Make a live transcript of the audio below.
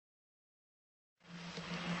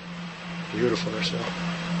Beautiful, Nursel.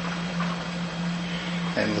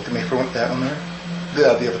 And look at me for that one there. The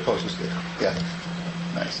other pose was good. Yeah.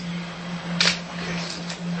 Nice. Okay.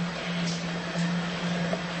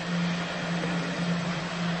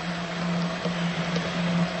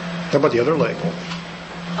 How about the other leg?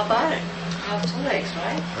 How about it? You have 2 legs,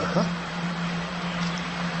 right? Uh-huh.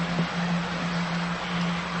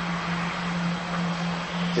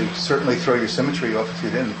 It would certainly throw your symmetry off if you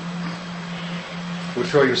didn't. It would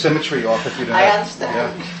throw your symmetry off if you didn't. I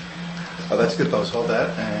understand. Yeah. Oh, that's good pose. Hold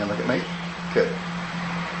that and look at me. Good.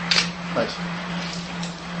 Nice.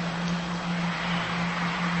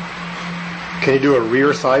 Can you do a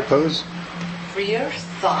rear thigh pose? Rear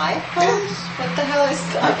thigh pose? What the hell is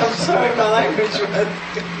that? I'm sorry, my language.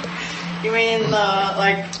 You mean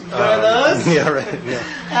like one of those? Yeah, right. Yeah.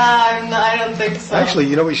 I don't think so. Actually,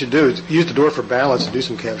 you know what you should do is use the door for balance and do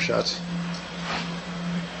some calf shots.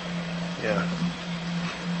 Yeah.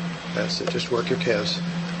 That's it. Just work your calves.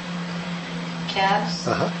 Calves?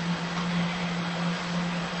 Uh-huh.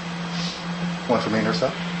 One for me and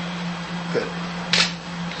herself. Good.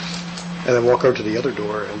 And then walk over to the other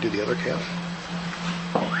door and do the other calf.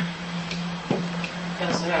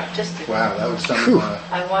 Because they're artistic. Wow, that was some.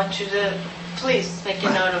 I want you to please make a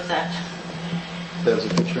note of that. That was a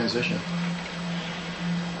good transition.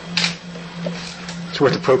 It's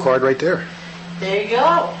worth the pro card right there. There you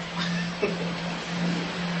go.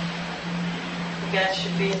 You guys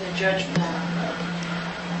should be in the judge panel.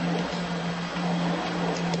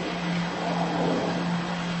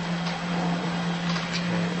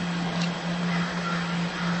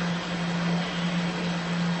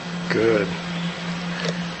 Good.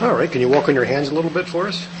 All right, can you walk on your hands a little bit for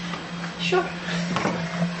us? Sure.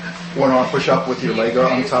 One arm push up with your leg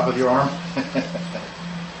on top of your arm.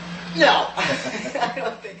 No, I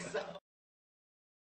don't think so.